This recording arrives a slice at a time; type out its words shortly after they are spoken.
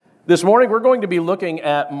This morning we're going to be looking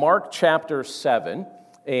at Mark chapter 7,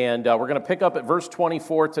 and we're going to pick up at verse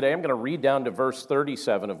 24 today. I'm going to read down to verse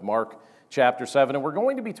 37 of Mark chapter 7, and we're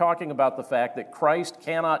going to be talking about the fact that Christ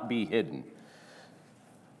cannot be hidden.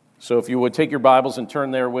 So if you would take your Bibles and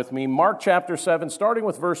turn there with me, Mark chapter 7, starting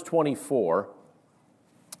with verse 24,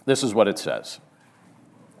 this is what it says.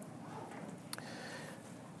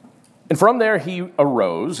 And from there he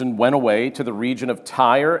arose and went away to the region of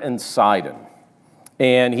Tyre and Sidon.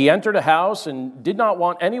 And he entered a house and did not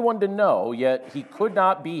want anyone to know, yet he could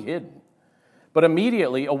not be hidden. But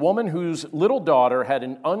immediately a woman whose little daughter had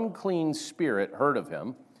an unclean spirit heard of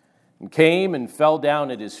him, and came and fell down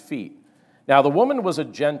at his feet. Now the woman was a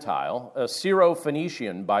Gentile, a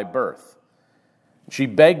Syro-Phoenician by birth. She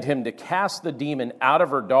begged him to cast the demon out of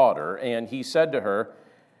her daughter, and he said to her,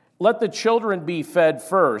 "Let the children be fed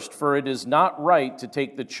first, for it is not right to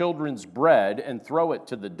take the children's bread and throw it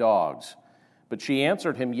to the dogs." But she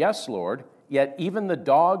answered him, "Yes, Lord, yet even the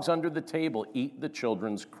dogs under the table eat the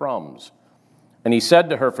children's crumbs." And he said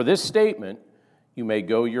to her, "For this statement, you may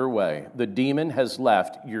go your way. The demon has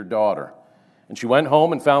left your daughter." And she went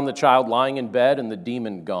home and found the child lying in bed and the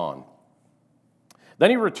demon gone.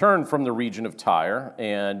 Then he returned from the region of Tyre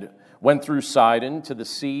and went through Sidon to the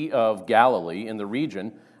Sea of Galilee in the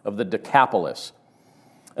region of the Decapolis.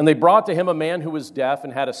 And they brought to him a man who was deaf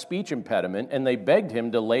and had a speech impediment, and they begged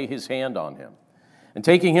him to lay his hand on him. And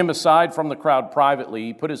taking him aside from the crowd privately,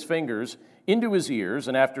 he put his fingers into his ears,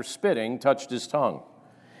 and after spitting, touched his tongue.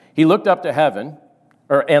 He looked up to heaven,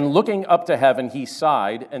 and looking up to heaven, he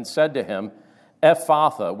sighed and said to him,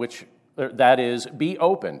 "Ephphatha," that is, "be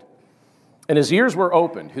opened." And his ears were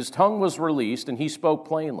opened, his tongue was released, and he spoke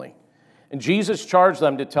plainly. And Jesus charged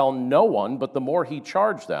them to tell no one, but the more he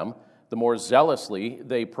charged them, the more zealously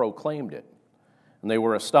they proclaimed it. And they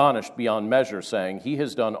were astonished beyond measure, saying, "He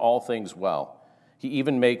has done all things well. He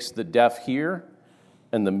even makes the deaf hear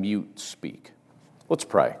and the mute speak." Let's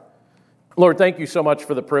pray. Lord, thank you so much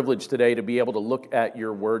for the privilege today to be able to look at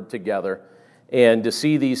your word together and to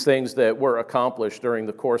see these things that were accomplished during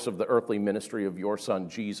the course of the earthly ministry of your Son,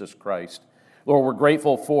 Jesus Christ. Lord, we're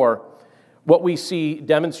grateful for what we see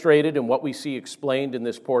demonstrated and what we see explained in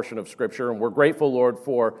this portion of Scripture, and we're grateful, Lord,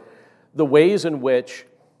 for the ways in which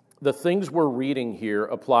the things we're reading here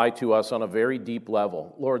apply to us on a very deep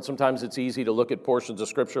level. Lord, sometimes it's easy to look at portions of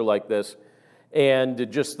Scripture like this and to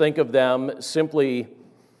just think of them simply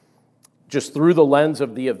just through the lens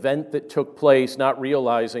of the event that took place, not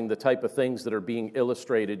realizing the type of things that are being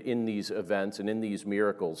illustrated in these events and in these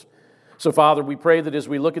miracles. So, Father, we pray that as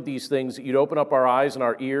we look at these things, that you'd open up our eyes and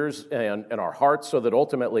our ears and our hearts so that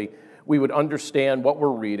ultimately we would understand what we're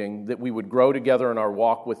reading, that we would grow together in our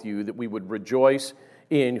walk with you, that we would rejoice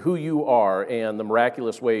in who you are and the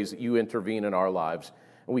miraculous ways that you intervene in our lives.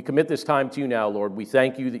 And we commit this time to you now, Lord. We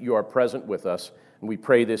thank you that you are present with us, and we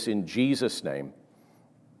pray this in Jesus' name.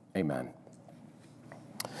 Amen.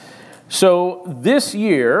 So this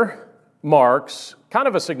year marks kind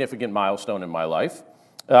of a significant milestone in my life.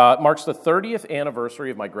 It marks the 30th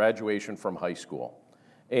anniversary of my graduation from high school.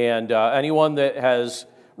 And anyone that has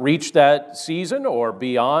reached that season or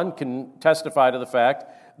beyond can testify to the fact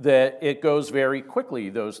that it goes very quickly.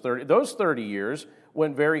 Those 30 years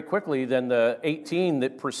went very quickly than the 18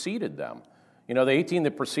 that preceded them. You know, the 18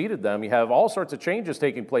 that preceded them, you have all sorts of changes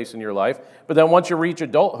taking place in your life, but then once you reach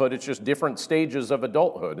adulthood, it's just different stages of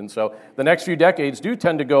adulthood. And so the next few decades do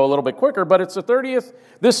tend to go a little bit quicker, but it's the 30th,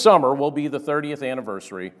 this summer will be the 30th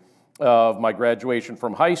anniversary of my graduation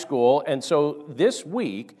from high school. And so this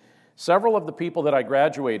week, several of the people that I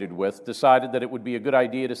graduated with decided that it would be a good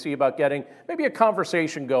idea to see about getting maybe a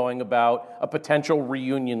conversation going about a potential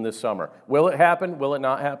reunion this summer. Will it happen? Will it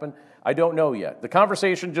not happen? I don't know yet. The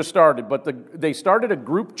conversation just started, but they started a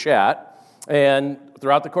group chat, and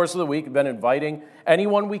throughout the course of the week, have been inviting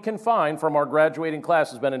anyone we can find from our graduating class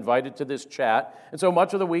has been invited to this chat. And so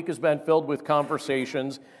much of the week has been filled with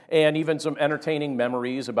conversations and even some entertaining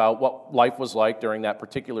memories about what life was like during that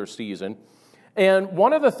particular season. And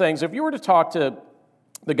one of the things, if you were to talk to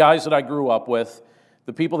the guys that I grew up with,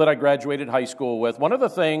 the people that I graduated high school with, one of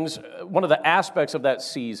the aspects of that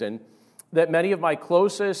season that many of my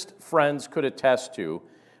closest friends could attest to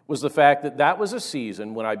was the fact that that was a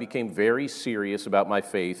season when I became very serious about my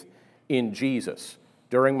faith in Jesus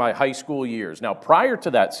during my high school years. Now, prior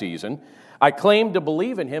to that season, I claimed to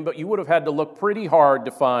believe in him, but you would have had to look pretty hard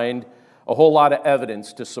to find a whole lot of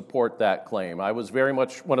evidence to support that claim. I was very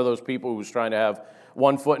much one of those people who was trying to have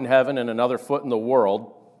one foot in heaven and another foot in the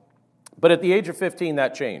world. But at the age of 15,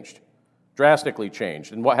 that changed, drastically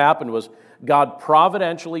changed. And what happened was God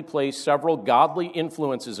providentially placed several godly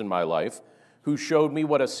influences in my life who showed me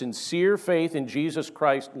what a sincere faith in Jesus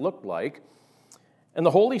Christ looked like. And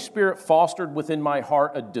the Holy Spirit fostered within my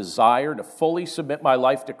heart a desire to fully submit my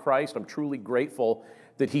life to Christ. I'm truly grateful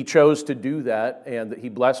that He chose to do that and that He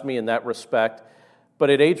blessed me in that respect. But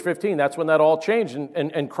at age 15, that's when that all changed.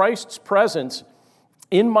 And Christ's presence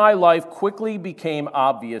in my life quickly became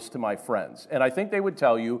obvious to my friends. And I think they would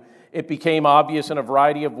tell you it became obvious in a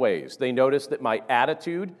variety of ways. They noticed that my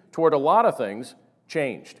attitude toward a lot of things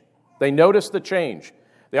changed. They noticed the change.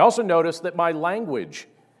 They also noticed that my language,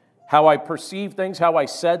 how I perceived things, how I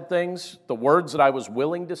said things, the words that I was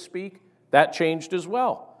willing to speak, that changed as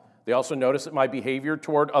well. They also noticed that my behavior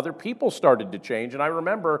toward other people started to change. And I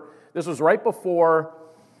remember this was right before,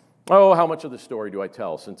 how much of the story do I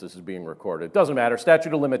tell since this is being recorded? It doesn't matter.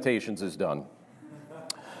 Statute of limitations is done.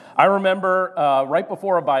 I remember right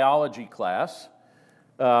before a biology class,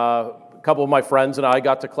 a couple of my friends and I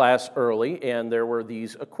got to class early, and there were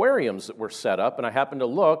these aquariums that were set up, and I happened to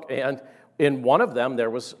look, and in one of them, there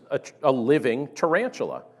was a living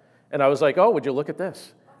tarantula. And I was like, would you look at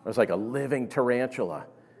this? I was like, a living tarantula.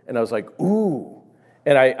 And I was like, ooh.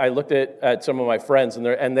 And I looked at some of my friends,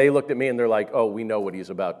 and they looked at me, and they're like, we know what he's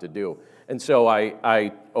about to do. And so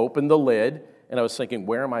I opened the lid, and I was thinking,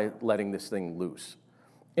 where am I letting this thing loose?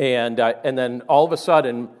 And then all of a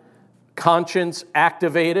sudden, conscience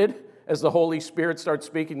activated as the Holy Spirit starts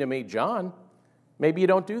speaking to me, John, maybe you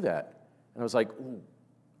don't do that. And I was like, ooh.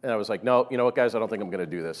 And I was like, no, you know what, guys, I don't think I'm going to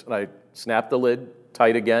do this. And I snapped the lid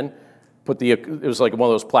tight again, it was like one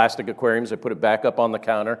of those plastic aquariums. I put it back up on the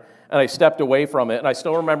counter, and I stepped away from it. And I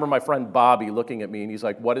still remember my friend Bobby looking at me, and he's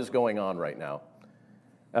like, what is going on right now?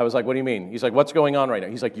 I was like, what do you mean? He's like, what's going on right now?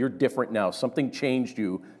 He's like, you're different now. Something changed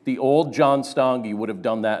you. The old John Stange would have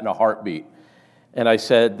done that in a heartbeat. And I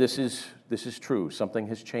said, this is true. Something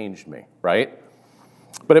has changed me, right?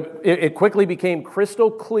 But it quickly became crystal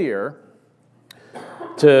clear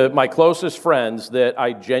to my closest friends that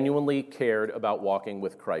I genuinely cared about walking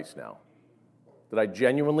with Christ now. That I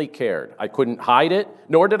genuinely cared. I couldn't hide it,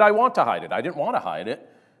 nor did I want to hide it. I didn't want to hide it.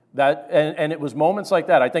 And it was moments like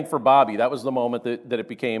that. I think for Bobby, that was the moment that it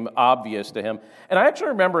became obvious to him. And I actually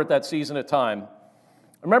remember at that season of time,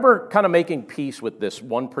 I remember kind of making peace with this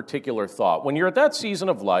one particular thought. When you're at that season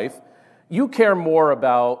of life, you care more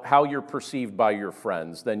about how you're perceived by your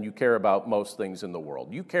friends than you care about most things in the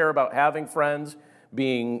world. You care about having friends,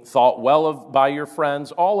 being thought well of by your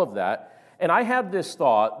friends, all of that. And I had this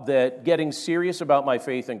thought that getting serious about my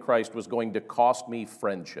faith in Christ was going to cost me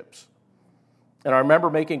friendships. And I remember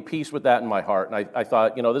making peace with that in my heart. And I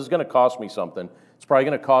thought, this is going to cost me something. It's probably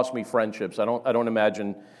going to cost me friendships. I don't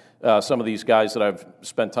imagine some of these guys that I've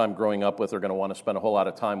spent time growing up with are going to want to spend a whole lot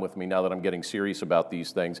of time with me now that I'm getting serious about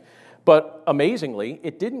these things. But amazingly,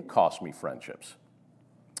 it didn't cost me friendships.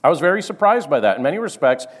 I was very surprised by that. In many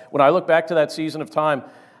respects, when I look back to that season of time,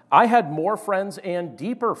 I had more friends and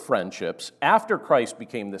deeper friendships after Christ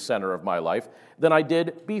became the center of my life than I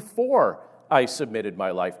did before I submitted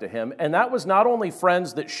my life to Him. And that was not only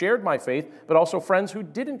friends that shared my faith, but also friends who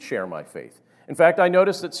didn't share my faith. In fact, I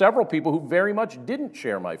noticed that several people who very much didn't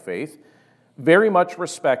share my faith very much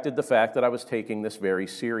respected the fact that I was taking this very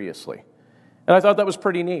seriously. And I thought that was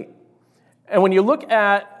pretty neat. And when you look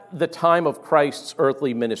at the time of Christ's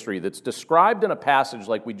earthly ministry that's described in a passage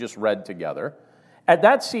like we just read together, at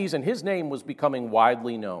that season, His name was becoming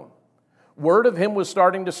widely known. Word of Him was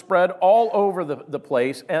starting to spread all over the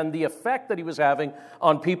place, and the effect that He was having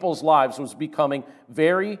on people's lives was becoming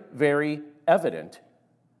very, very evident.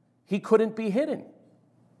 He couldn't be hidden.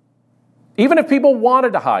 Even if people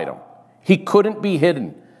wanted to hide Him, He couldn't be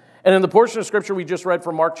hidden. And in the portion of Scripture we just read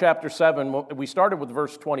from Mark chapter 7, we started with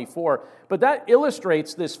verse 24, but that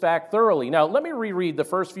illustrates this fact thoroughly. Now, let me reread the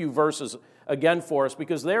first few verses again for us,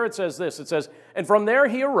 because there it says this. It says, and from there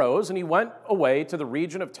he arose, and he went away to the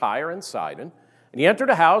region of Tyre and Sidon, and he entered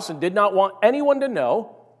a house and did not want anyone to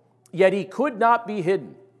know, yet he could not be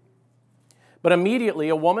hidden. But immediately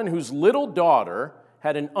a woman whose little daughter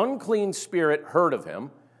had an unclean spirit heard of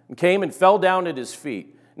him, and came and fell down at his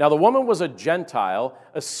feet. Now the woman was a Gentile,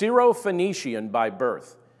 a Syrophoenician by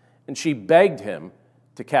birth, and she begged him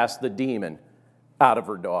to cast the demon out of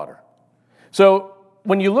her daughter. So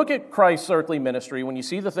when you look at Christ's earthly ministry, when you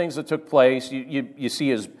see the things that took place, you see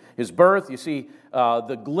his birth, you see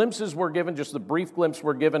the glimpses were given, just the brief glimpse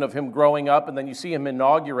were given of him growing up, and then you see him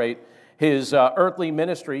inaugurate his earthly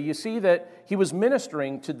ministry. You see that he was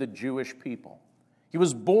ministering to the Jewish people. He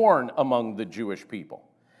was born among the Jewish people.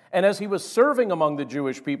 And as he was serving among the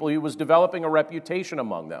Jewish people, he was developing a reputation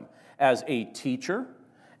among them as a teacher,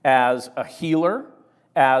 as a healer,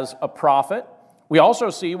 as a prophet. We also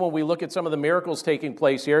see, when we look at some of the miracles taking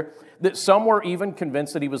place here, that some were even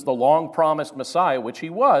convinced that he was the long-promised Messiah, which he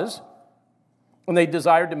was, and they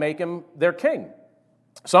desired to make him their king.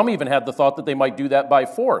 Some even had the thought that they might do that by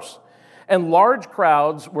force. And large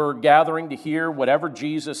crowds were gathering to hear whatever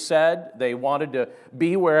Jesus said. They wanted to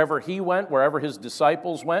be wherever he went, wherever his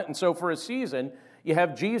disciples went. And so for a season, you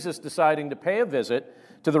have Jesus deciding to pay a visit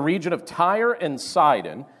to the region of Tyre and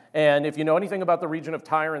Sidon. And if you know anything about the region of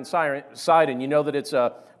Tyre and Sidon, you know that it's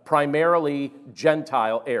a primarily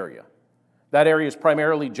Gentile area. That area is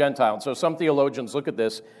primarily Gentile. And so some theologians look at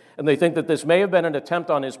this, and they think that this may have been an attempt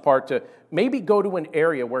on his part to maybe go to an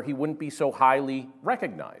area where he wouldn't be so highly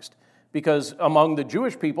recognized. Because among the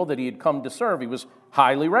Jewish people that he had come to serve, he was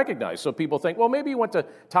highly recognized. So people think, well, maybe he went to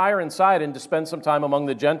Tyre and Sidon to spend some time among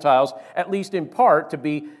the Gentiles, at least in part to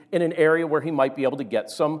be in an area where he might be able to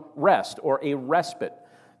get some rest or a respite.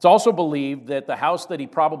 It's also believed that the house that he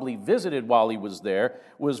probably visited while he was there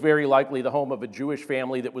was very likely the home of a Jewish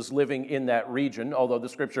family that was living in that region, although the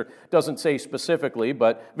scripture doesn't say specifically,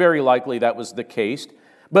 but very likely that was the case.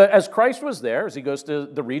 But as Christ was there, as he goes to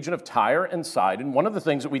the region of Tyre and Sidon, one of the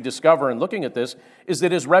things that we discover in looking at this is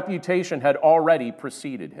that his reputation had already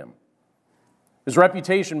preceded him. His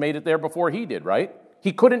reputation made it there before he did, right?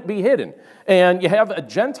 He couldn't be hidden. And you have a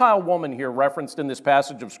Gentile woman here referenced in this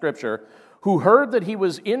passage of Scripture who heard that he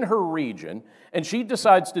was in her region, and she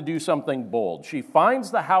decides to do something bold. She finds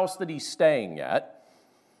the house that he's staying at,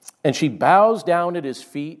 and she bows down at his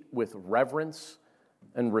feet with reverence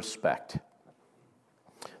and respect.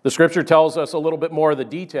 The Scripture tells us a little bit more of the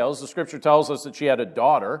details. The Scripture tells us that she had a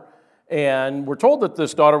daughter, and we're told that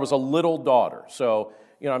this daughter was a little daughter. So,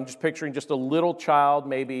 I'm just picturing just a little child,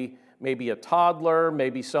 maybe a toddler,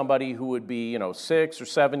 maybe somebody who would be, 6 or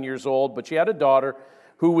 7 years old, but she had a daughter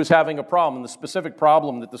who was having a problem. And the specific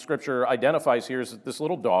problem that the Scripture identifies here is that this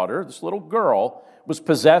little daughter, this little girl, was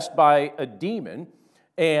possessed by a demon,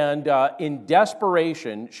 and in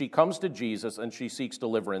desperation, she comes to Jesus and she seeks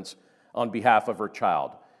deliverance on behalf of her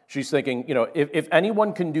child. She's thinking, if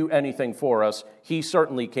anyone can do anything for us, he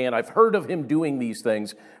certainly can. I've heard of him doing these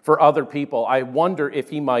things for other people. I wonder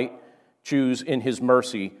if he might choose in his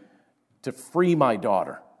mercy to free my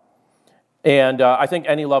daughter. And I think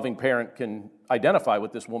any loving parent can identify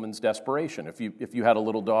with this woman's desperation. If you had a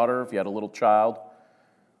little daughter, if you had a little child,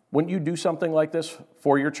 wouldn't you do something like this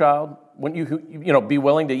for your child? Wouldn't you be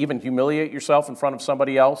willing to even humiliate yourself in front of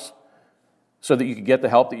somebody else so that you could get the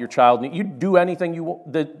help that your child needs? You'd do anything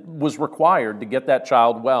that was required to get that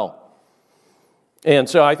child well. And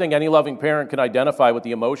so I think any loving parent can identify with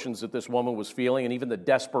the emotions that this woman was feeling and even the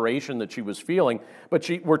desperation that she was feeling. But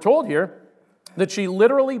we're told here that she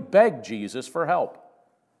literally begged Jesus for help.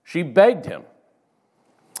 She begged him.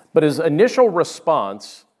 But his initial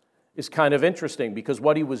response is kind of interesting because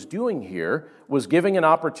what he was doing here was giving an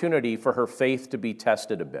opportunity for her faith to be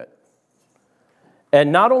tested a bit.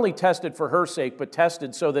 And not only tested for her sake, but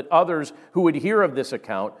tested so that others who would hear of this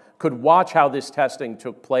account could watch how this testing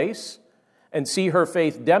took place and see her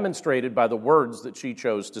faith demonstrated by the words that she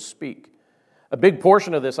chose to speak. A big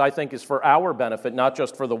portion of this, I think, is for our benefit, not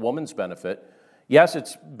just for the woman's benefit. Yes,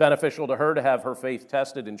 it's beneficial to her to have her faith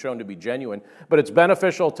tested and shown to be genuine, but it's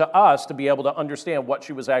beneficial to us to be able to understand what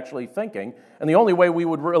she was actually thinking. And the only way we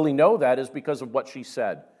would really know that is because of what she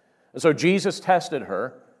said. And so Jesus tested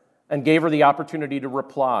her and gave her the opportunity to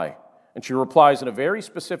reply. And she replies in a very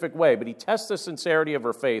specific way, but he tests the sincerity of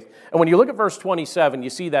her faith. And when you look at verse 27, you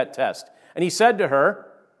see that test. And he said to her,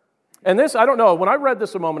 and this, I don't know, when I read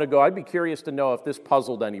this a moment ago, I'd be curious to know if this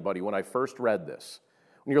puzzled anybody when I first read this.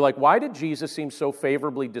 And you're like, why did Jesus seem so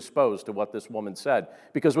favorably disposed to what this woman said?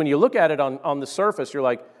 Because when you look at it on the surface, you're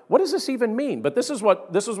like, what does this even mean? But this is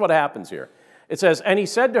what happens here. It says, and he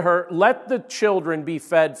said to her, let the children be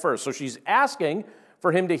fed first. So she's asking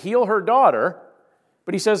for him to heal her daughter,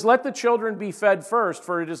 but he says, let the children be fed first,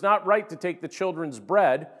 for it is not right to take the children's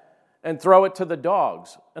bread and throw it to the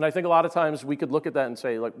dogs. And I think a lot of times we could look at that and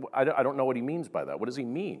say, like, I don't know what he means by that. What does he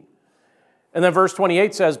mean? And then verse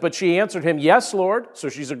 28 says, but she answered him, yes, Lord. So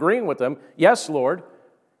she's agreeing with him. Yes, Lord.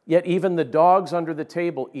 Yet even the dogs under the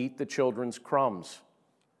table eat the children's crumbs.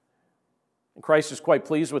 And Christ is quite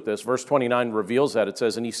pleased with this. Verse 29 reveals that. It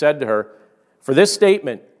says, and he said to her, for this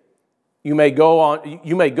statement, you may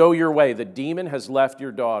go your way. The demon has left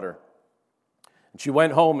your daughter. And she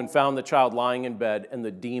went home and found the child lying in bed and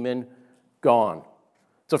the demon gone.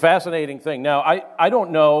 It's a fascinating thing. Now, I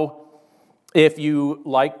don't know if you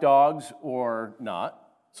like dogs or not.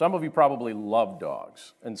 Some of you probably love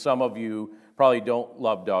dogs, and some of you probably don't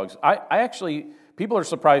love dogs. I actually, people are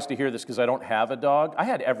surprised to hear this because I don't have a dog. I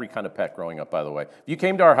had every kind of pet growing up, by the way. If you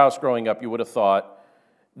came to our house growing up, you would have thought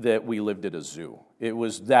that we lived at a zoo. It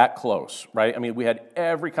was that close, right? I mean, we had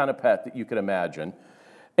every kind of pet that you could imagine.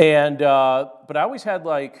 And, but I always had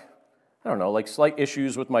like slight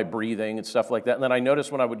issues with my breathing and stuff like that. And then I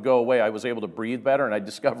noticed when I would go away, I was able to breathe better. And I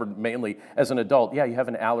discovered mainly as an adult, you have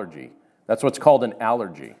an allergy. That's what's called an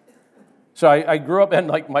allergy. So I grew up and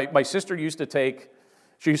like my sister used to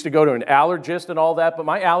go to an allergist and all that. But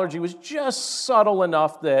my allergy was just subtle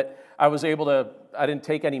enough that I didn't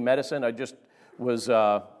take any medicine. I just was,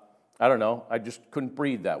 I just couldn't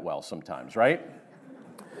breathe that well sometimes, right?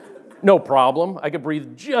 No problem. I could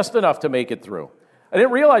breathe just enough to make it through. I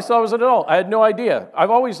didn't realize till I was an adult. I had no idea. I've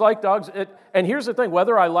always liked dogs. And here's the thing,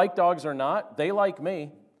 whether I like dogs or not, they like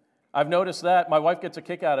me. I've noticed that. My wife gets a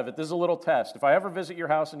kick out of it. This is a little test. If I ever visit your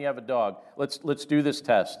house and you have a dog, let's do this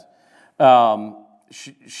test.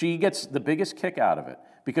 She gets the biggest kick out of it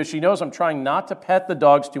because she knows I'm trying not to pet the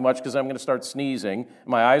dogs too much because I'm going to start sneezing.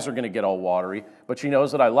 My eyes are going to get all watery. But she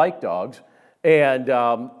knows that I like dogs. And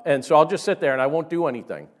so I'll just sit there and I won't do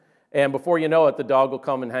anything. And before you know it, the dog will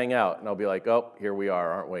come and hang out. And I'll be like, oh, here we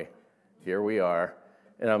are, aren't we? Here we are.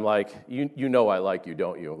 And I'm like, you know I like you,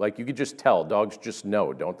 don't you? Like, you could just tell. Dogs just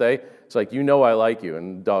know, don't they? It's like, you know I like you.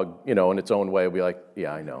 And the dog, in its own way, will be like,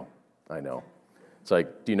 yeah, I know. It's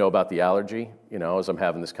like, do you know about the allergy? As I'm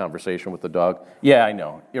having this conversation with the dog. Yeah, I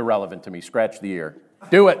know. Irrelevant to me. Scratch the ear.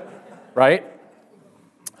 Do it, right?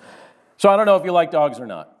 So I don't know if you like dogs or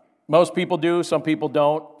not. Most people do. Some people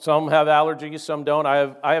don't. Some have allergies. Some don't.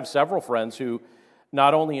 I have several friends who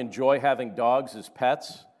not only enjoy having dogs as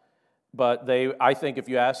pets, but I think if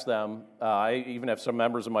you ask them, I even have some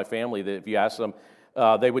members of my family that if you ask them,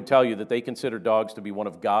 they would tell you that they consider dogs to be one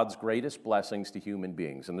of God's greatest blessings to human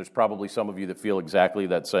beings. And there's probably some of you that feel exactly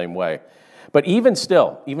that same way. But even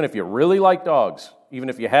still, even if you really like dogs, even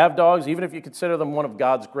if you have dogs, even if you consider them one of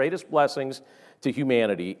God's greatest blessings to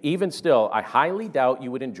humanity, even still, I highly doubt you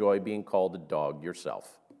would enjoy being called a dog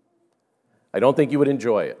yourself. I don't think you would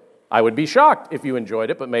enjoy it. I would be shocked if you enjoyed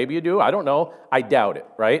it, but maybe you do. I don't know. I doubt it,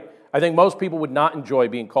 right? I think most people would not enjoy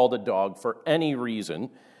being called a dog for any reason,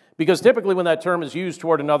 because typically when that term is used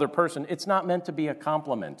toward another person, it's not meant to be a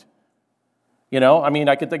compliment.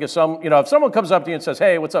 I could think of if someone comes up to you and says,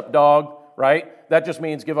 hey, what's up, dog, right? That just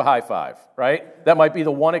means give a high five, right? That might be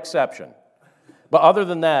the one exception. But other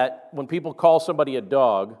than that, when people call somebody a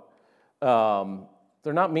dog,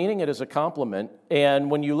 they're not meaning it as a compliment. And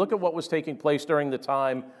when you look at what was taking place during the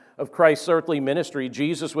time of Christ's earthly ministry,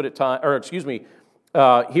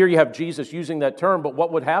 here you have Jesus using that term, but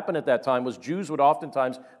what would happen at that time was Jews would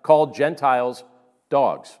oftentimes call Gentiles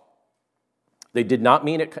dogs. They did not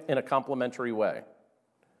mean it in a complimentary way.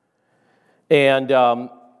 And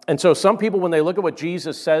so some people, when they look at what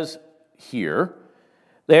Jesus says here,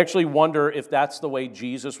 they actually wonder if that's the way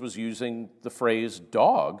Jesus was using the phrase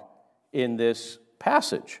dog in this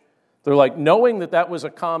passage. They're like, knowing that was a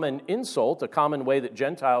common insult, a common way that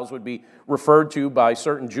Gentiles would be referred to by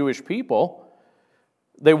certain Jewish people,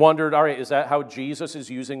 they wondered, all right, is that how Jesus is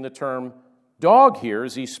using the term dog here?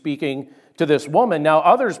 Is he speaking to this woman? Now,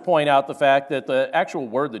 others point out the fact that the actual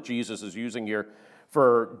word that Jesus is using here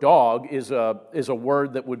for dog is a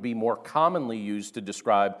word that would be more commonly used to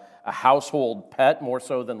describe a household pet, more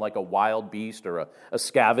so than like a wild beast or a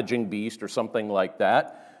scavenging beast or something like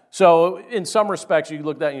that. So in some respects, you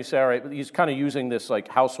look at that and you say, all right, he's kind of using this like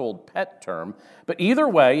household pet term. But either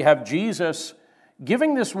way, you have Jesus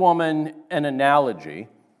giving this woman an analogy,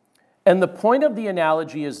 and the point of the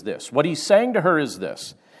analogy is this. What he's saying to her is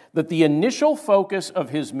this, that the initial focus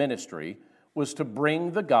of his ministry was to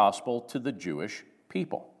bring the gospel to the Jewish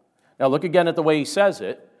people. Now look again at the way he says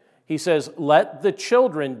it. He says, let the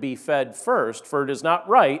children be fed first, for it is not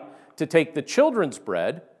right to take the children's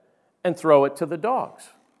bread and throw it to the dogs.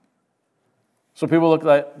 So people look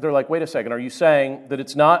like, they're like, wait a second, are you saying that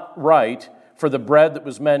it's not right for the bread that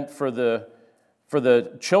was meant for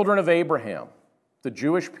the children of Abraham, the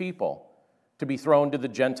Jewish people, to be thrown to the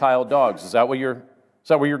Gentile dogs? Is that what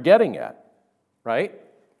you're getting at? Right?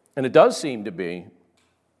 And it does seem to be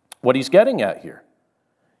what he's getting at here.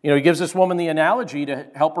 He gives this woman the analogy to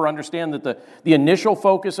help her understand that the initial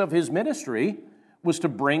focus of his ministry was to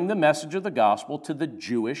bring the message of the gospel to the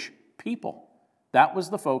Jewish people. That was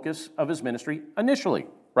the focus of his ministry initially,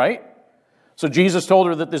 right? So Jesus told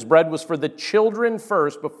her that this bread was for the children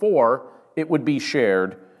first before it would be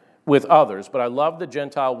shared with others. But I love the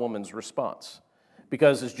Gentile woman's response,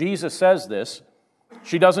 because as Jesus says this,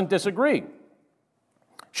 she doesn't disagree.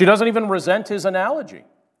 She doesn't even resent his analogy.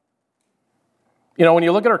 When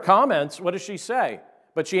you look at her comments, what does she say?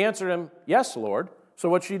 But she answered him, yes, Lord. So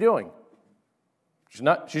what's she doing?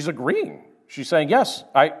 She's agreeing. She's saying, yes,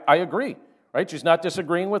 I agree, right? She's not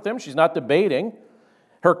disagreeing with him. She's not debating.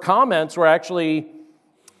 Her comments were actually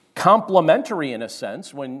complimentary in a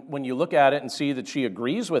sense when you look at it and see that she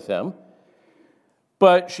agrees with him.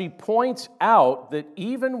 But she points out that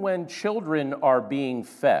even when children are being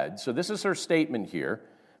fed, so this is her statement here,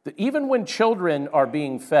 that even when children are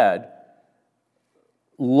being fed,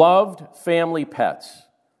 loved family pets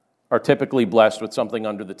are typically blessed with something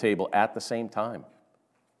under the table at the same time.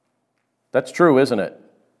 That's true, isn't it?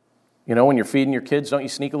 You know, when you're feeding your kids, don't you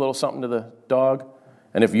sneak a little something to the dog?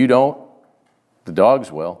 And if you don't, the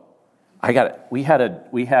dogs will. We had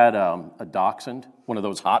a dachshund, one of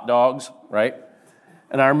those hot dogs, right?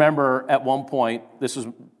 And I remember at one point, this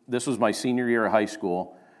was my senior year of high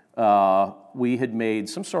school, we had made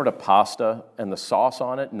some sort of pasta, and the sauce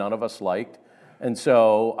on it none of us liked. And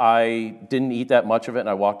so I didn't eat that much of it, and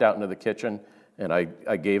I walked out into the kitchen, and I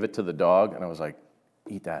gave it to the dog, and I was like,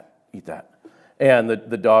 eat that. And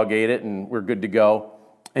the dog ate it, and we're good to go.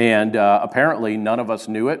 And apparently none of us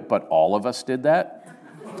knew it, but all of us did that.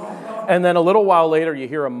 And then a little while later, you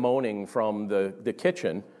hear a moaning from the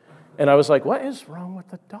kitchen, and I was like, what is wrong with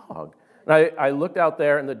the dog? And I looked out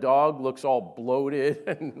there, and the dog looks all bloated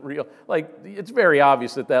and real. Like, it's very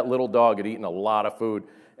obvious that little dog had eaten a lot of food.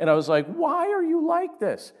 And I was like, why are you like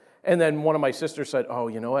this? And then one of my sisters said, oh,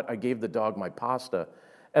 you know what? I gave the dog my pasta.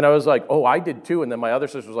 And I was like, oh, I did too. And then my other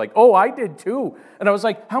sister was like, oh, I did too. And I was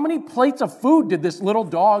like, how many plates of food did this little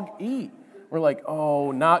dog eat? We're like,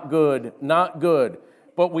 oh, not good.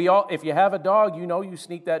 But we all, if you have a dog, you know you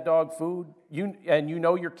sneak that dog food. And you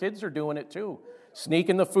know your kids are doing it too.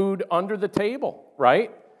 Sneaking the food under the table,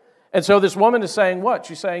 right? And so this woman is saying what?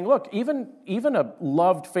 She's saying, look, even a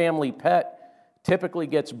loved family pet typically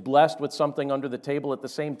gets blessed with something under the table at the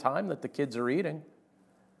same time that the kids are eating.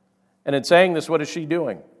 And in saying this, what is she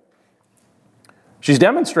doing? She's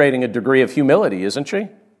demonstrating a degree of humility, isn't she?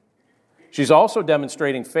 She's also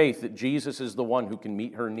demonstrating faith that Jesus is the one who can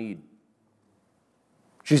meet her need.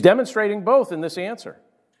 She's demonstrating both in this answer.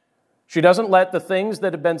 She doesn't let the things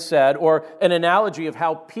that have been said, or an analogy of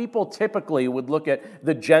how people typically would look at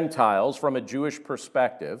the Gentiles from a Jewish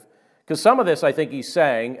perspective, because some of this I think he's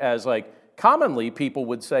saying as like, commonly people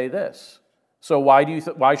would say this. So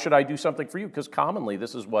why should I do something for you? Because commonly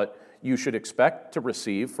this is what you should expect to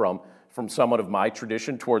receive from someone of my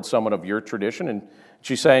tradition towards someone of your tradition. And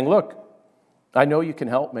she's saying, look, I know you can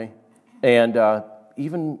help me. And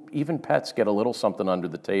even pets get a little something under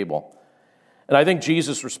the table. And I think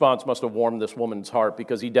Jesus' response must have warmed this woman's heart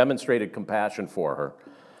because he demonstrated compassion for her.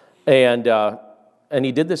 And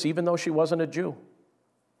he did this even though she wasn't a Jew.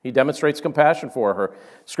 He demonstrates compassion for her.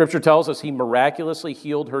 Scripture tells us he miraculously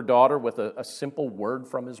healed her daughter with a simple word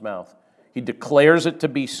from his mouth. He declares it to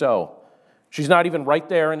be so. She's not even right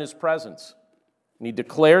there in his presence. And he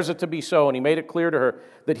declares it to be so, and he made it clear to her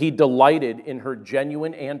that he delighted in her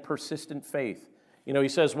genuine and persistent faith. You know, he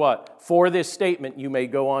says what? For this statement, you may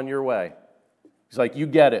go on your way. He's like, you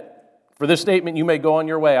get it. For this statement, you may go on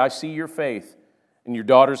your way. I see your faith, and your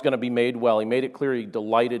daughter's going to be made well. He made it clear he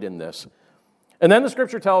delighted in this. And then the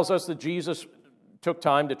scripture tells us that Jesus took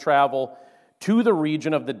time to travel to the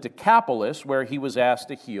region of the Decapolis where he was asked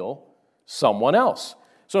to heal someone else.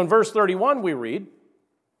 So in verse 31 we read,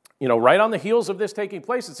 right on the heels of this taking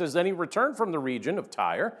place, it says, then he returned from the region of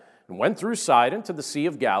Tyre and went through Sidon to the Sea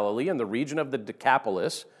of Galilee and the region of the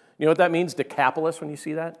Decapolis. You know what that means, Decapolis, when you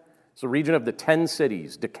see that? It's the region of the 10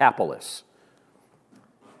 cities, Decapolis.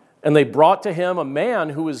 And they brought to him a man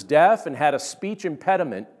who was deaf and had a speech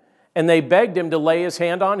impediment, and they begged him to lay his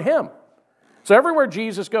hand on him. So everywhere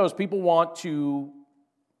Jesus goes, people want to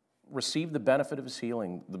receive the benefit of his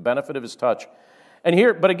healing, the benefit of his touch.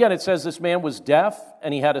 But again, it says this man was deaf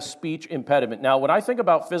and he had a speech impediment. Now, when I think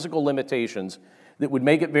about physical limitations that would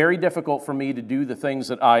make it very difficult for me to do the things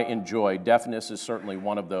that I enjoy, deafness is certainly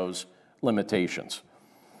one of those limitations.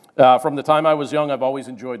 From the time I was young, I've always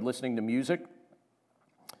enjoyed listening to music.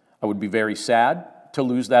 I would be very sad to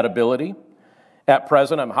lose that ability. At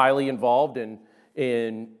present, I'm highly involved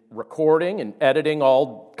in recording and editing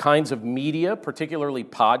all kinds of media, particularly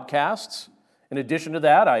podcasts. In addition to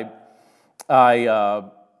that,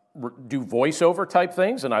 I do voiceover type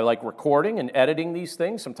things, and I like recording and editing these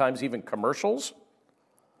things, sometimes even commercials.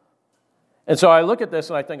 And so I look at this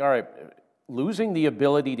and I think, all right, losing the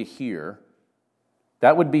ability to hear,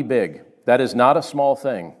 that would be big. That is not a small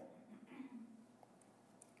thing.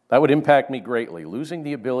 That would impact me greatly. Losing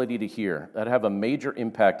the ability to hear, that'd have a major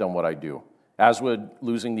impact on what I do, as would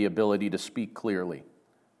losing the ability to speak clearly.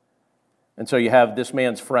 And so you have this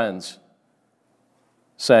man's friends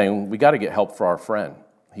saying, we got to get help for our friend.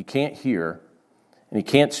 He can't hear, and he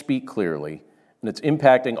can't speak clearly, and it's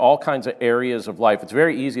impacting all kinds of areas of life. It's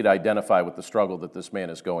very easy to identify with the struggle that this man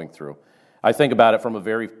is going through. I think about it from a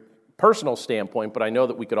very personal standpoint, but I know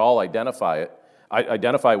that we could all identify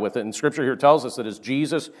with it. And Scripture here tells us that as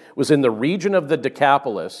Jesus was in the region of the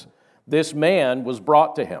Decapolis, this man was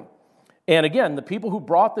brought to him. And again, the people who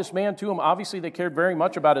brought this man to him, obviously they cared very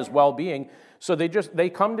much about his well-being. So they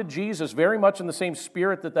come to Jesus very much in the same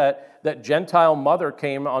spirit that Gentile mother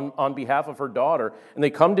came on behalf of her daughter. And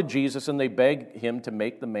they come to Jesus and they beg him to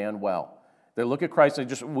make the man well. They look at Christ and they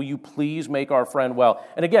just, will you please make our friend well?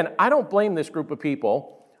 And again, I don't blame this group of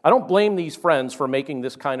people. I don't blame these friends for making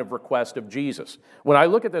this kind of request of Jesus. When I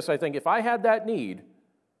look at this, I think if I had that need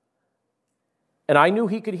and I knew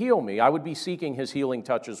he could heal me, I would be seeking his healing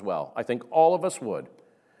touch as well. I think all of us would.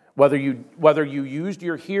 Whether you used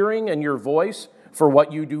your hearing and your voice for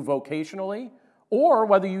what you do vocationally, or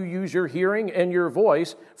whether you use your hearing and your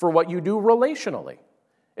voice for what you do relationally.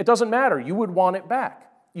 It doesn't matter. You would want it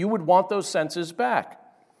back. You would want those senses back.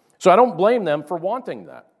 So I don't blame them for wanting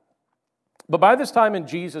that. But by this time in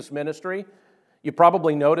Jesus' ministry, you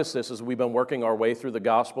probably noticed this as we've been working our way through the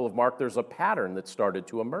Gospel of Mark, there's a pattern that started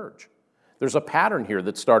to emerge. There's a pattern here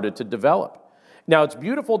that started to develop. Now, it's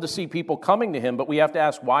beautiful to see people coming to him, but we have to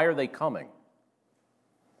ask, why are they coming?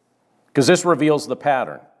 Because this reveals the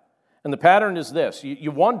pattern. And the pattern is this. You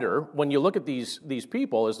wonder, when you look at these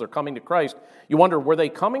people as they're coming to Christ, you wonder, were they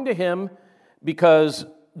coming to him because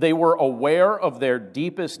they were aware of their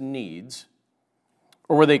deepest needs,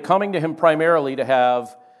 or were they coming to him primarily to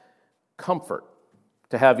have comfort,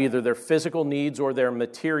 to have either their physical needs or their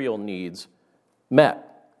material needs met?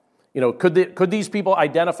 Could these people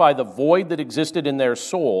identify the void that existed in their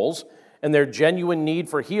souls and their genuine need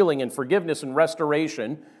for healing and forgiveness and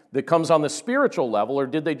restoration that comes on the spiritual level, or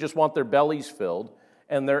did they just want their bellies filled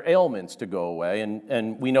and their ailments to go away?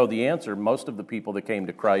 And we know the answer. Most of the people that came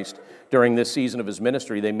to Christ during this season of his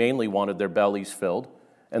ministry, they mainly wanted their bellies filled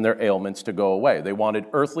and their ailments to go away. They wanted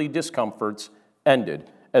earthly discomforts ended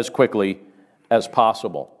as quickly as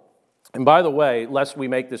possible. And by the way, lest we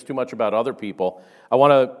make this too much about other people, I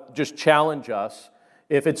want to just challenge us.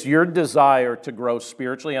 If it's your desire to grow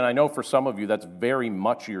spiritually, and I know for some of you that's very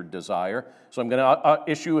much your desire, so I'm going to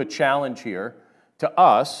issue a challenge here to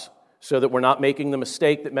us so that we're not making the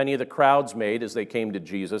mistake that many of the crowds made as they came to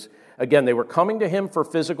Jesus. Again, they were coming to him for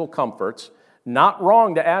physical comforts. Not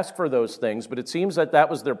wrong to ask for those things, but it seems that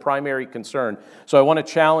was their primary concern. So I want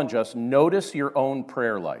to challenge us, notice your own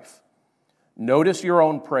prayer life. Notice your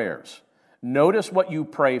own prayers. Notice what you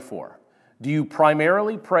pray for. Do you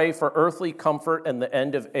primarily pray for earthly comfort and the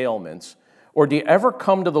end of ailments, or do you ever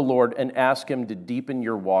come to the Lord and ask him to deepen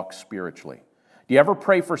your walk spiritually? Do you ever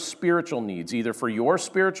pray for spiritual needs, either for your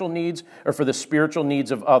spiritual needs or for the spiritual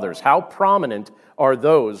needs of others? How prominent are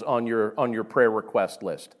those on your prayer request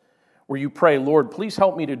list? Where you pray, Lord, please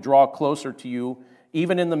help me to draw closer to you,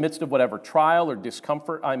 even in the midst of whatever trial or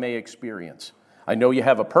discomfort I may experience. I know you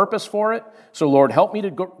have a purpose for it, so Lord, help me to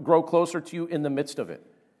grow closer to you in the midst of it.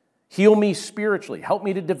 Heal me spiritually. Help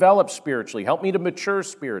me to develop spiritually. Help me to mature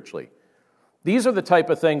spiritually. These are the type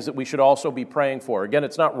of things that we should also be praying for. Again,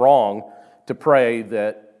 it's not wrong to pray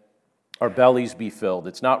that our bellies be filled.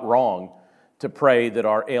 It's not wrong to pray that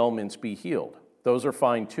our ailments be healed. Those are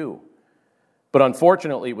fine too. But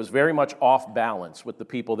unfortunately, it was very much off balance with the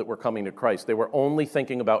people that were coming to Christ. They were only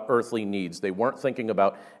thinking about earthly needs. They weren't thinking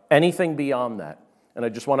about anything beyond that. And I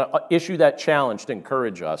just want to issue that challenge to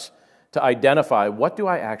encourage us to identify, what do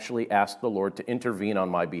I actually ask the Lord to intervene on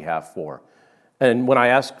my behalf for? And when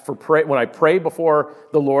I pray before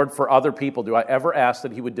the Lord for other people, do I ever ask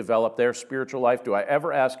that he would develop their spiritual life? Do I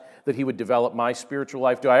ever ask that he would develop my spiritual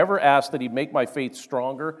life? Do I ever ask that he'd make my faith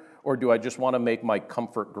stronger? Or do I just want to make my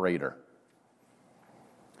comfort greater?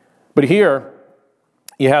 But here,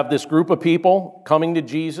 you have this group of people coming to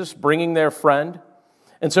Jesus, bringing their friend.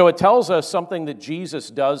 And so it tells us something that Jesus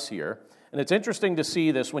does here. And it's interesting to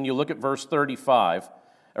see this when you look at verse 35,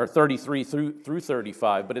 or 33 through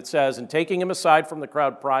 35. But it says, and taking him aside from the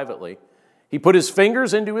crowd privately, he put his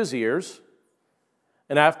fingers into his ears,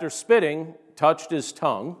 and after spitting, touched his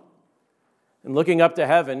tongue. And looking up to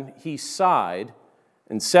heaven, he sighed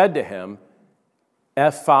and said to him,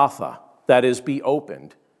 Ephphatha, that is, be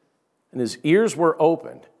opened. And his ears were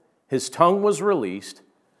opened, his tongue was released,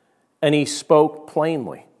 and he spoke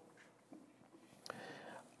plainly.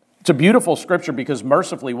 It's a beautiful scripture because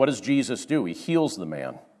mercifully, what does Jesus do? He heals the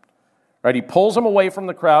man. Right? He pulls him away from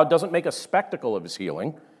the crowd, doesn't make a spectacle of his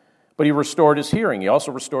healing, but he restored his hearing. He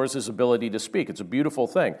also restores his ability to speak. It's a beautiful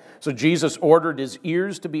thing. So Jesus ordered his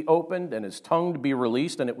ears to be opened and his tongue to be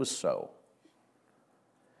released, and it was so.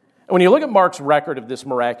 And when you look at Mark's record of this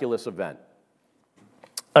miraculous event,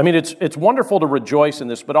 I mean, it's wonderful to rejoice in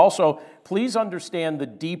this, but also please understand the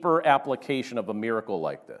deeper application of a miracle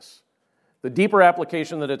like this. The deeper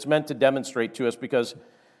application that it's meant to demonstrate to us, because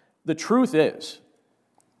the truth is,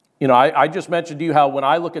 I just mentioned to you how when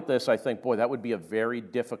I look at this, I think, boy, that would be a very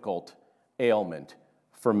difficult ailment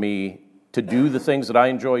for me to do the things that I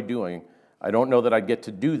enjoy doing. I don't know that I'd get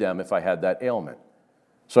to do them if I had that ailment.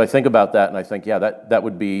 So I think about that and I think, yeah, that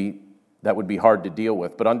would be hard to deal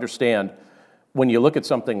with. But understand, when you look at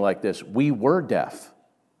something like this, we were deaf.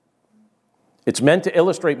 It's meant to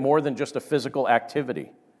illustrate more than just a physical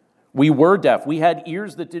activity. We were deaf. We had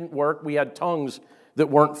ears that didn't work. We had tongues that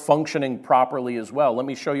weren't functioning properly as well. Let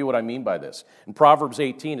me show you what I mean by this. In Proverbs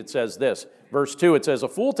 18, it says this. Verse 2, it says, "A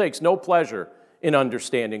fool takes no pleasure in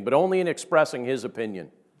understanding, but only in expressing his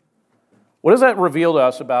opinion." What does that reveal to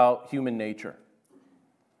us about human nature?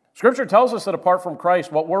 Scripture tells us that apart from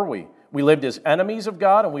Christ, what were we? We lived as enemies of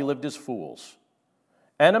God and we lived as fools.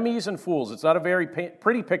 Enemies and fools. It's not a very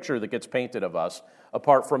pretty picture that gets painted of us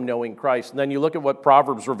apart from knowing Christ. And then you look at what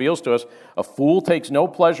Proverbs reveals to us. A fool takes no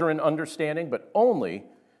pleasure in understanding, but only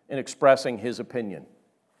in expressing his opinion.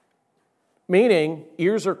 Meaning,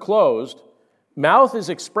 ears are closed, mouth is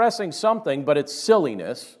expressing something, but it's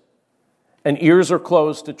silliness, and ears are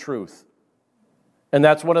closed to truth. And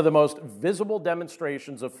that's one of the most visible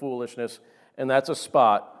demonstrations of foolishness, and that's a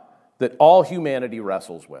spot that all humanity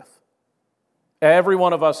wrestles with. Every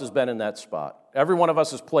one of us has been in that spot. Every one of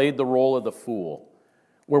us has played the role of the fool,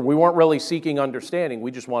 where we weren't really seeking understanding, we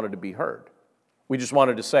just wanted to be heard. We just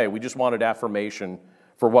wanted to say, we just wanted affirmation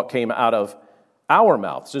for what came out of our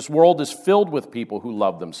mouths. This world is filled with people who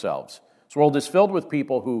love themselves. This world is filled with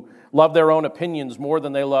people who love their own opinions more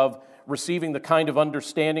than they love receiving the kind of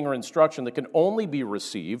understanding or instruction that can only be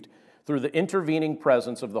received through the intervening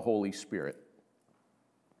presence of the Holy Spirit.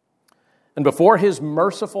 And before his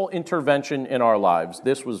merciful intervention in our lives,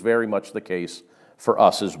 this was very much the case for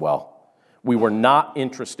us as well. We were not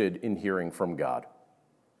interested in hearing from God.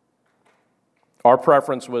 Our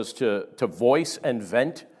preference was to voice and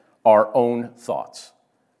vent our own thoughts.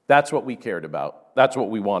 That's what we cared about. That's what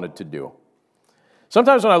we wanted to do.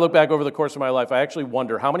 Sometimes when I look back over the course of my life, I actually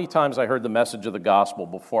wonder how many times I heard the message of the gospel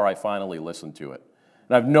before I finally listened to it.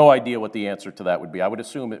 And I have no idea what the answer to that would be. I would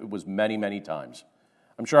assume it was many, many times.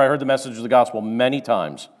 I'm sure I heard the message of the gospel many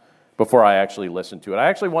times before I actually listened to it. I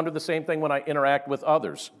actually wonder the same thing when I interact with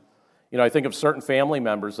others. I think of certain family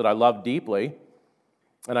members that I love deeply,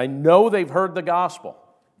 and I know they've heard the gospel,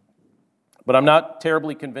 but I'm not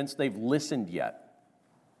terribly convinced they've listened yet.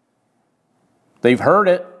 They've heard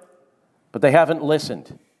it, but they haven't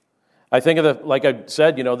listened. I think of like I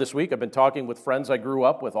said, this week I've been talking with friends I grew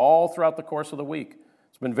up with all throughout the course of the week.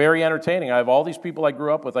 It's been very entertaining. I have all these people I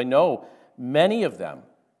grew up with. I know many of them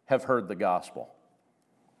have heard the gospel,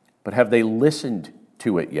 but have they listened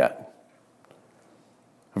to it yet?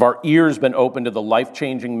 Have our ears been open to the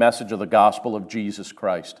life-changing message of the gospel of Jesus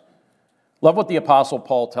Christ? Love what the Apostle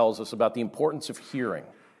Paul tells us about the importance of hearing,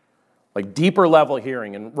 like deeper level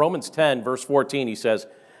hearing. In Romans 10, verse 14, he says,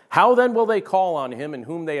 "How then will they call on him in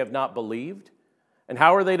whom they have not believed? And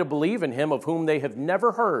how are they to believe in him of whom they have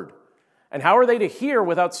never heard? And how are they to hear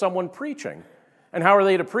without someone preaching? And how are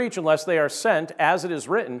they to preach unless they are sent? As it is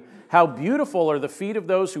written, how beautiful are the feet of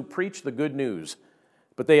those who preach the good news,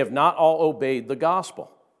 but they have not all obeyed the gospel."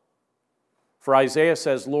 For Isaiah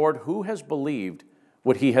says, "Lord, who has believed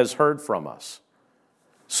what he has heard from us?"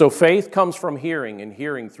 So faith comes from hearing, and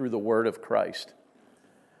hearing through the word of Christ.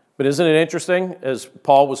 But isn't it interesting, as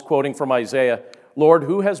Paul was quoting from Isaiah, "Lord,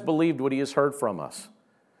 who has believed what he has heard from us?"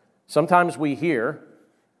 Sometimes we hear,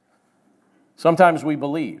 sometimes we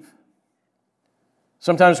believe.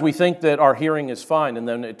 Sometimes we think that our hearing is fine, and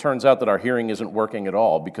then it turns out that our hearing isn't working at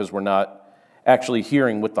all because we're not actually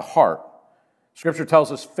hearing with the heart. Scripture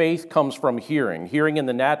tells us faith comes from hearing. Hearing in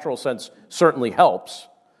the natural sense certainly helps,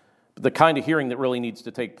 but the kind of hearing that really needs to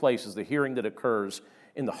take place is the hearing that occurs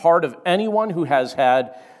in the heart of anyone who has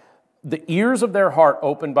had the ears of their heart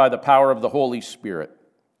opened by the power of the Holy Spirit,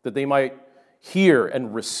 that they might hear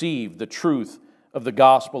and receive the truth of the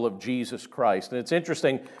gospel of Jesus Christ. And it's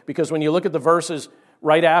interesting because when you look at the verses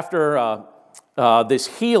right after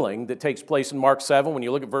this healing that takes place in Mark 7, when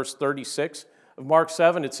you look at verse 36 of Mark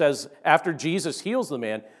 7, it says, after Jesus heals the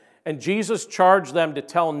man, and Jesus charged them to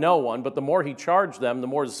tell no one, but the more he charged them, the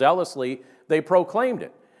more zealously they proclaimed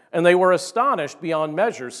it. And they were astonished beyond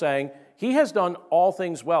measure, saying, "He has done all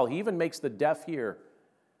things well. He even makes the deaf hear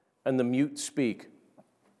and the mute speak."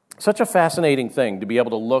 Such a fascinating thing to be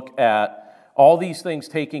able to look at all these things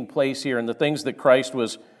taking place here and the things that Christ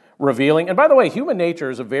was revealing. And by the way, human nature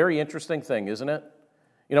is a very interesting thing, isn't it?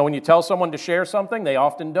 When you tell someone to share something, they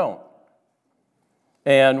often don't.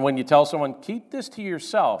 And when you tell someone, keep this to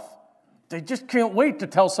yourself, they just can't wait to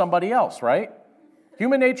tell somebody else, right?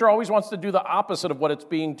 Human nature always wants to do the opposite of what it's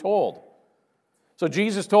being told. So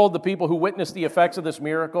Jesus told the people who witnessed the effects of this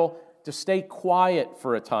miracle to stay quiet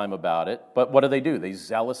for a time about it. But what do? They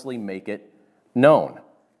zealously make it known.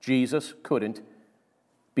 Jesus couldn't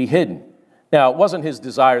be hidden. Now, it wasn't his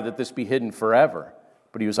desire that this be hidden forever,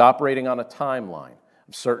 but he was operating on a timeline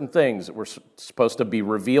of certain things that were supposed to be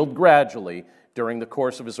revealed gradually during the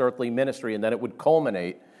course of his earthly ministry, and then it would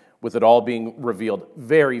culminate with it all being revealed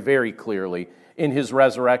very, very clearly in his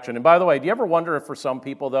resurrection. And by the way, do you ever wonder if for some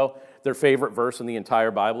people, though, their favorite verse in the entire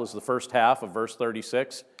Bible is the first half of verse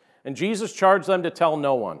 36? And Jesus charged them to tell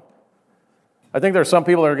no one. I think there are some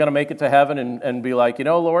people that are going to make it to heaven and be like,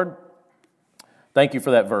 Lord, thank you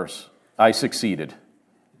for that verse. I succeeded.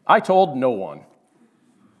 I told no one.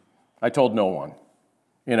 I told no one.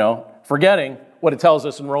 Forgetting what it tells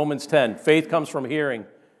us in Romans 10. Faith comes from hearing,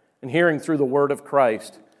 and hearing through the word of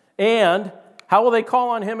Christ. And how will they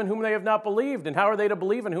call on him in whom they have not believed? And how are they to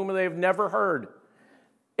believe in whom they have never heard?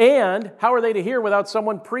 And how are they to hear without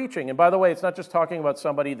someone preaching? And by the way, it's not just talking about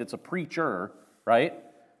somebody that's a preacher, right?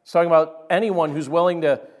 It's talking about anyone who's willing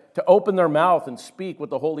to open their mouth and speak what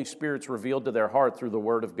the Holy Spirit's revealed to their heart through the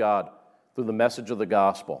Word of God, through the message of the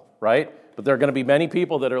gospel, right? But there are going to be many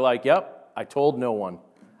people that are like, yep, I told no one.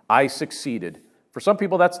 I succeeded. For some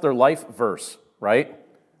people, that's their life verse, right?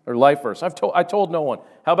 Their life verse. I told no one.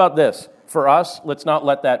 How about this? For us, let's not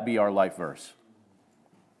let that be our life verse.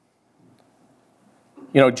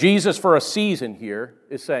 Jesus for a season here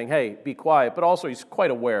is saying, hey, be quiet, but also he's quite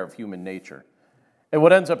aware of human nature. And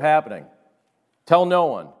what ends up happening? Tell no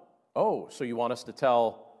one. Oh, so you want us to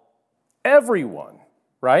tell everyone,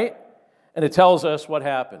 right? And it tells us what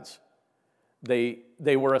happens. They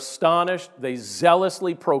were astonished. They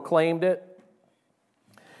zealously proclaimed it.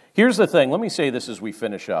 Here's the thing. Let me say this as we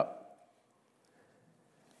finish up.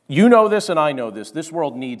 You know this and I know this. This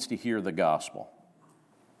world needs to hear the gospel.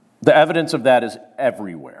 The evidence of that is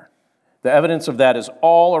everywhere. The evidence of that is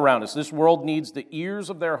all around us. This world needs the ears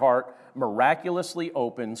of their heart miraculously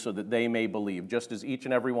opened so that they may believe, just as each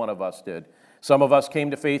and every one of us did. Some of us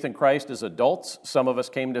came to faith in Christ as adults. Some of us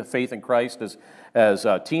came to faith in Christ as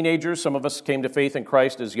teenagers. Some of us came to faith in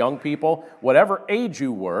Christ as young people. Whatever age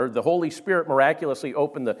you were, the Holy Spirit miraculously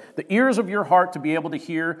opened the ears of your heart to be able to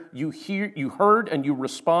hear. You heard and you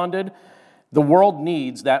responded. The world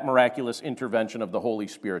needs that miraculous intervention of the Holy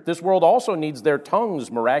Spirit. This world also needs their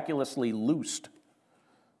tongues miraculously loosed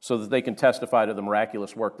so that they can testify to the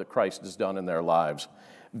miraculous work that Christ has done in their lives.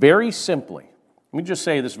 Very simply, let me just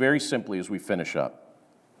say this very simply as we finish up.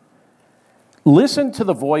 Listen to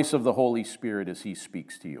the voice of the Holy Spirit as he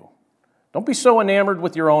speaks to you. Don't be so enamored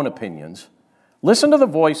with your own opinions. Listen to the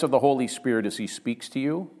voice of the Holy Spirit as he speaks to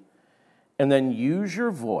you. And then use your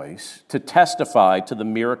voice to testify to the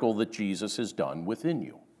miracle that Jesus has done within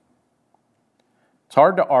you. It's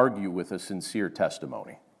hard to argue with a sincere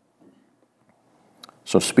testimony.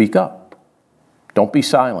 So speak up. Don't be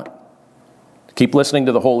silent. Keep listening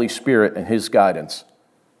to the Holy Spirit and his guidance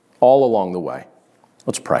all along the way.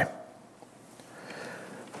 Let's pray.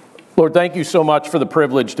 Lord, thank you so much for the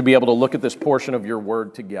privilege to be able to look at this portion of your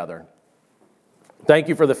word together. Thank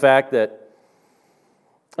you for the fact that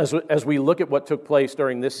as we look at what took place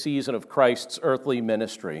during this season of Christ's earthly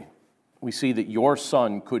ministry, we see that your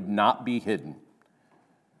Son could not be hidden.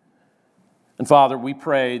 And Father, we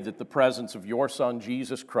pray that the presence of your Son,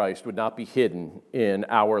 Jesus Christ, would not be hidden in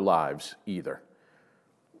our lives either.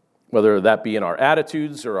 Whether that be in our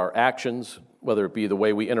attitudes or our actions, whether it be the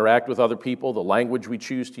way we interact with other people, the language we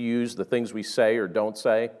choose to use, the things we say or don't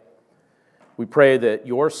say, we pray that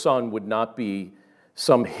your Son would not be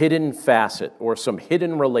some hidden facet or some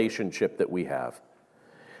hidden relationship that we have.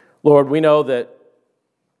 Lord, we know that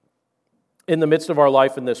in the midst of our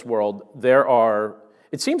life in this world,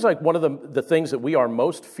 it seems like one of the things that we are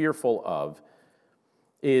most fearful of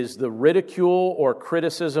is the ridicule or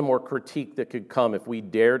criticism or critique that could come if we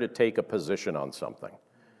dare to take a position on something.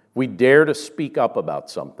 We dare to speak up about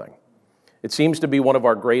something. It seems to be one of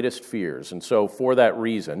our greatest fears. And so for that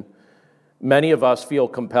reason, many of us feel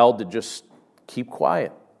compelled to just keep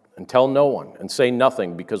quiet and tell no one and say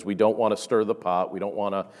nothing because we don't want to stir the pot. We don't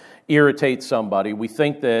want to irritate somebody. We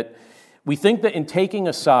think that in taking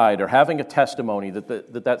a side or having a testimony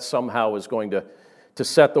that somehow is going to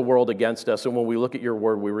set the world against us. And when we look at your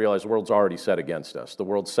word, we realize the world's already set against us. The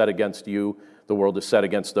world's set against you. The world is set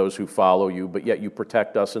against those who follow you, but yet you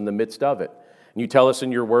protect us in the midst of it. And you tell us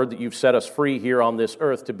in your word that you've set us free here on this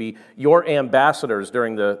earth to be your ambassadors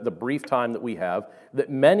during the brief time that we have, that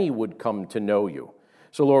many would come to know you.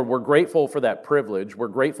 So, Lord, we're grateful for that privilege. We're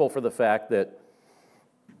grateful for the fact that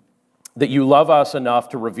that you love us enough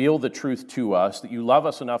to reveal the truth to us, that you love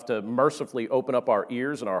us enough to mercifully open up our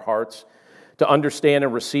ears and our hearts to understand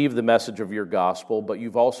and receive the message of your gospel, but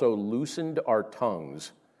you've also loosened our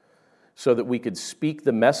tongues so that we could speak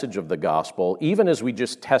the message of the gospel, even as we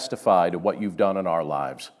just testify to what you've done in our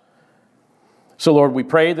lives. So, Lord, we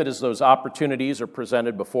pray that as those opportunities are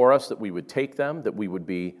presented before us, that we would take them, that we would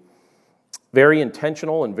be very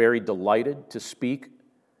intentional and very delighted to speak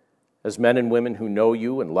as men and women who know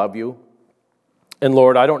you and love you. And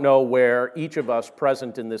Lord, I don't know where each of us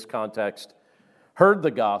present in this context heard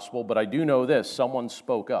the gospel, but I do know this: someone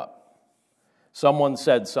spoke up. Someone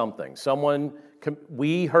said something.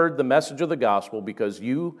 We heard the message of the gospel because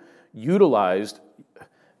you utilized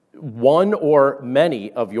one or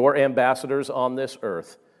many of your ambassadors on this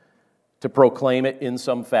earth to proclaim it in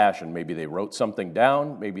some fashion. Maybe they wrote something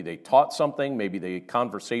down, maybe they taught something, maybe they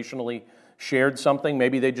conversationally shared something,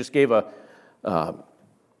 maybe they just gave a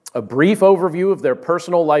brief overview of their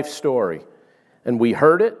personal life story. And we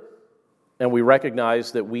heard it, and we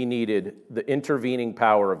recognized that we needed the intervening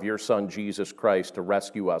power of your Son, Jesus Christ, to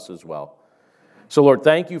rescue us as well. So, Lord,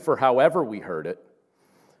 thank you for however we heard it.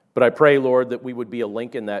 But I pray, Lord, that we would be a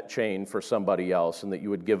link in that chain for somebody else, and that you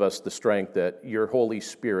would give us the strength that your Holy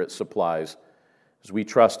Spirit supplies as we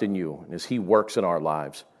trust in you and as he works in our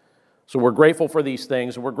lives. So we're grateful for these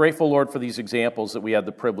things, and we're grateful, Lord, for these examples that we had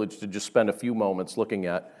the privilege to just spend a few moments looking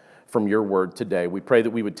at from your word today. We pray that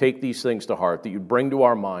we would take these things to heart, that you'd bring to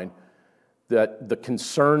our mind that the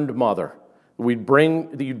concerned mother, that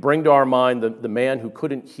you'd bring to our mind the man who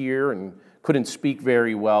couldn't hear and couldn't speak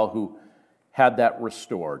very well, who had that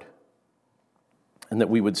restored, and that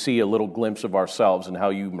we would see a little glimpse of ourselves and how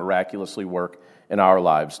you miraculously work in our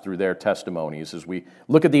lives through their testimonies. As we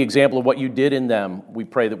look at the example of what you did in them, we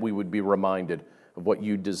pray that we would be reminded of what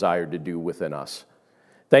you desired to do within us.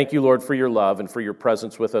 Thank you, Lord, for your love and for your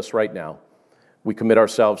presence with us right now. We commit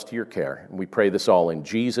ourselves to your care, and we pray this all in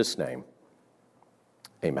Jesus' name.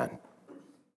 Amen.